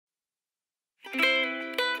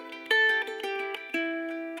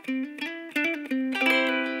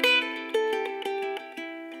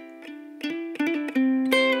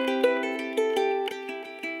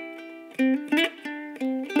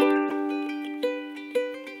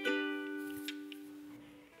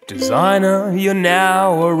Designer, you're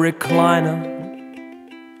now a recliner.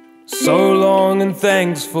 So long and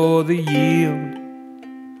thanks for the yield.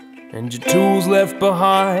 And your tools left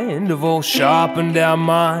behind have all sharpened our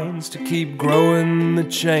minds to keep growing the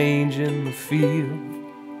change in the field.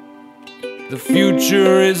 The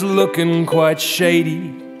future is looking quite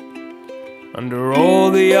shady under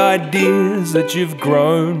all the ideas that you've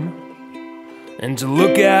grown. And to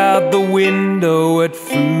look out the window at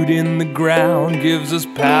food in the ground gives us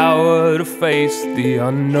power to face the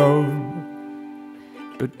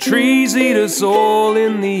unknown. But trees eat us all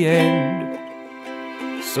in the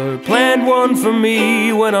end. So plant one for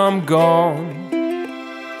me when I'm gone.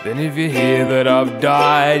 Then if you hear that I've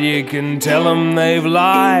died, you can tell them they've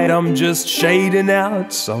lied. I'm just shading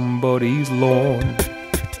out somebody's lawn.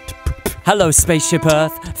 Hello, Spaceship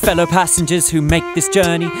Earth, fellow passengers who make this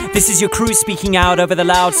journey. This is your crew speaking out over the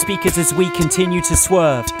loudspeakers as we continue to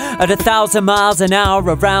swerve. At 1,000 miles an hour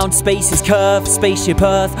around space's curve, Spaceship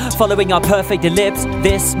Earth, following our perfect ellipse.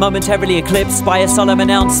 This momentarily eclipsed by a solemn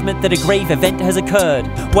announcement that a grave event has occurred.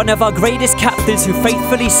 One of our greatest captains who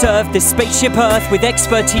faithfully served this Spaceship Earth with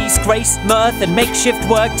expertise, grace, mirth, and makeshift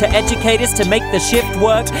work to educate us to make the shift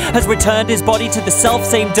work, has returned his body to the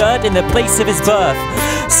self-same dirt in the place of his birth.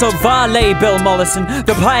 So Bill Mollison,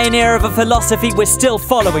 the pioneer of a philosophy we're still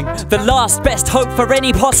following, the last best hope for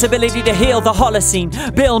any possibility to heal the Holocene.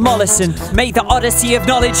 Bill Mollison, may the odyssey of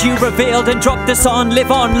knowledge you revealed and dropped us on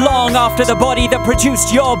live on long after the body that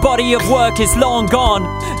produced your body of work is long gone,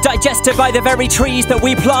 digested by the very trees that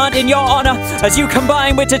we plant in your honor. As you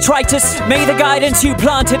combine with detritus, may the guidance you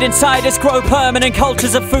planted inside us grow permanent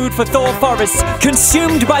cultures of food for Thor forests,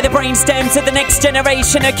 consumed by the brain stems of the next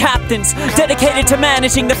generation of captains, dedicated to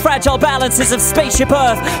managing the fragile balances of Spaceship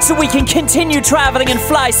Earth so we can continue traveling and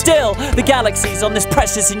fly still the galaxies on this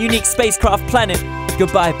precious and unique spacecraft planet.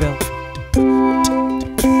 Goodbye, Bill.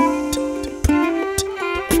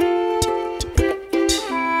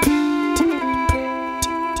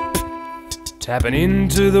 Tapping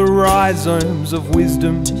into the rhizomes of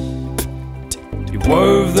wisdom, you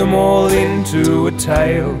wove them all into a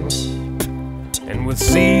tale. And with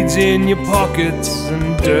seeds in your pockets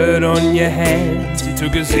and dirt on your hands, you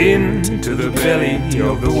took us into the belly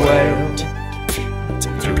of the whale.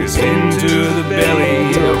 Took us into the belly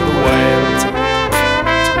of the whale.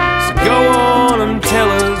 So go on and tell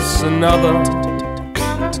us another,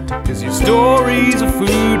 'cause your stories are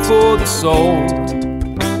food for the soul,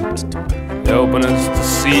 helping us to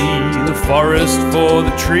see the forest for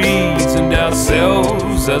the trees and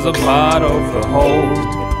ourselves as a part of the whole.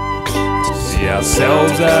 See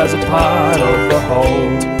ourselves as a part of the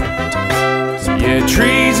whole. Yeah,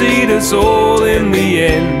 trees eat us all in the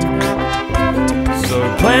end. So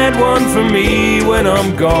plant one for me when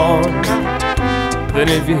I'm gone. Then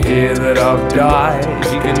if you hear that I've died,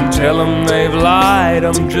 you can tell them they've lied.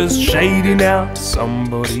 I'm just shading out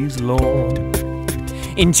somebody's lawn.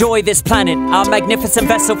 Enjoy this planet, our magnificent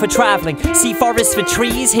vessel for traveling. See forests for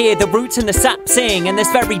trees, hear the roots and the sap sing. And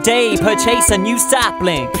this very day, purchase a new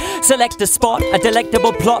sapling. Select a spot, a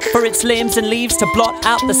delectable plot for its limbs and leaves to blot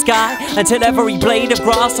out the sky, until every blade of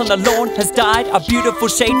grass on the lawn has died. A beautiful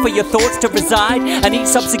shade for your thoughts to reside. And each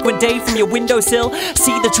subsequent day from your windowsill,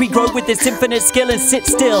 see the tree grow with its infinite skill and sit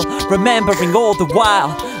still, remembering all the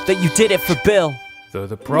while that you did it for Bill. Though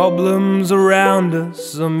the problems around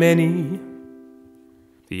us are many,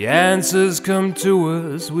 the answers come to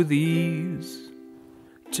us with ease.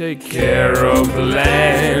 Take care of the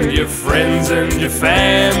land, your friends and your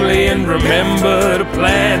family, and remember to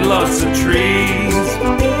plant lots of trees.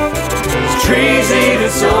 'Cause trees eat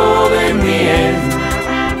us all in the end.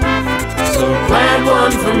 So plant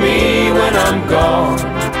one for me when I'm gone.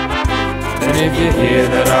 And if you hear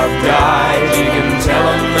that I've died, you can tell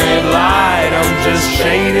them they've lied. I'm just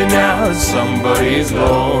shading out somebody's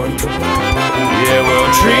lawn. Yeah, well,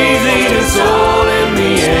 trees eat us all in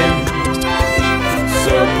the end.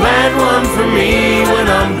 So plant one for me when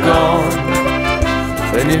I'm gone.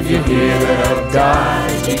 And if you hear that I've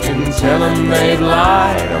died, you can tell them they've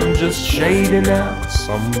lied. I'm just shading out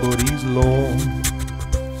somebody's lawn.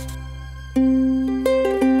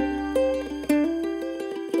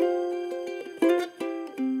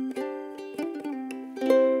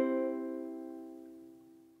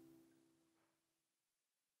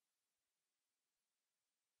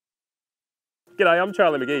 G'day, I'm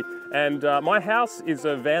Charlie Mgee, and my house is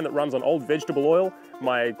a van that runs on old vegetable oil.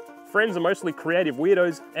 My friends are mostly creative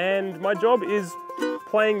weirdos, and my job is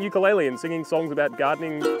playing ukulele and singing songs about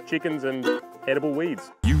gardening, chickens, and edible weeds.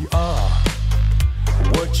 You are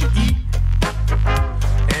what you eat,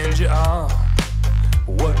 and you are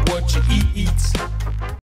what you eat eats.